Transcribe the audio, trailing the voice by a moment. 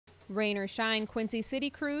Rain or shine, Quincy City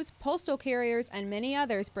crews, postal carriers, and many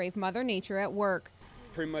others brave Mother Nature at work.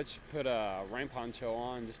 Pretty much put a rain poncho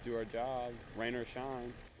on, just do our job, rain or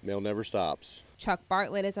shine. Mail never stops. Chuck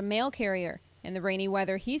Bartlett is a mail carrier. In the rainy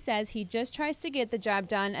weather, he says he just tries to get the job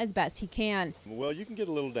done as best he can. Well, you can get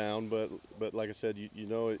a little down, but like I said, you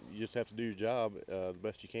know, you just have to do your job the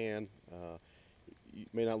best you can. You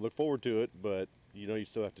may not look forward to it, but you know you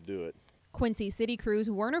still have to do it. Quincy City crews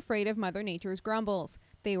weren't afraid of Mother Nature's grumbles.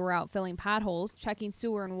 They were out filling potholes, checking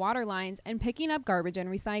sewer and water lines, and picking up garbage and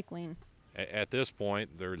recycling. At this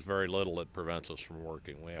point, there's very little that prevents us from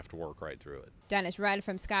working. We have to work right through it. Dennis Redd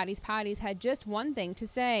from Scotty's Potties had just one thing to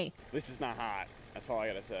say. This is not hot. That's all I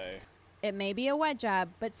gotta say. It may be a wet job,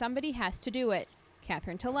 but somebody has to do it.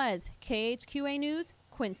 Catherine Tellez, KHQA News,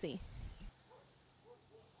 Quincy.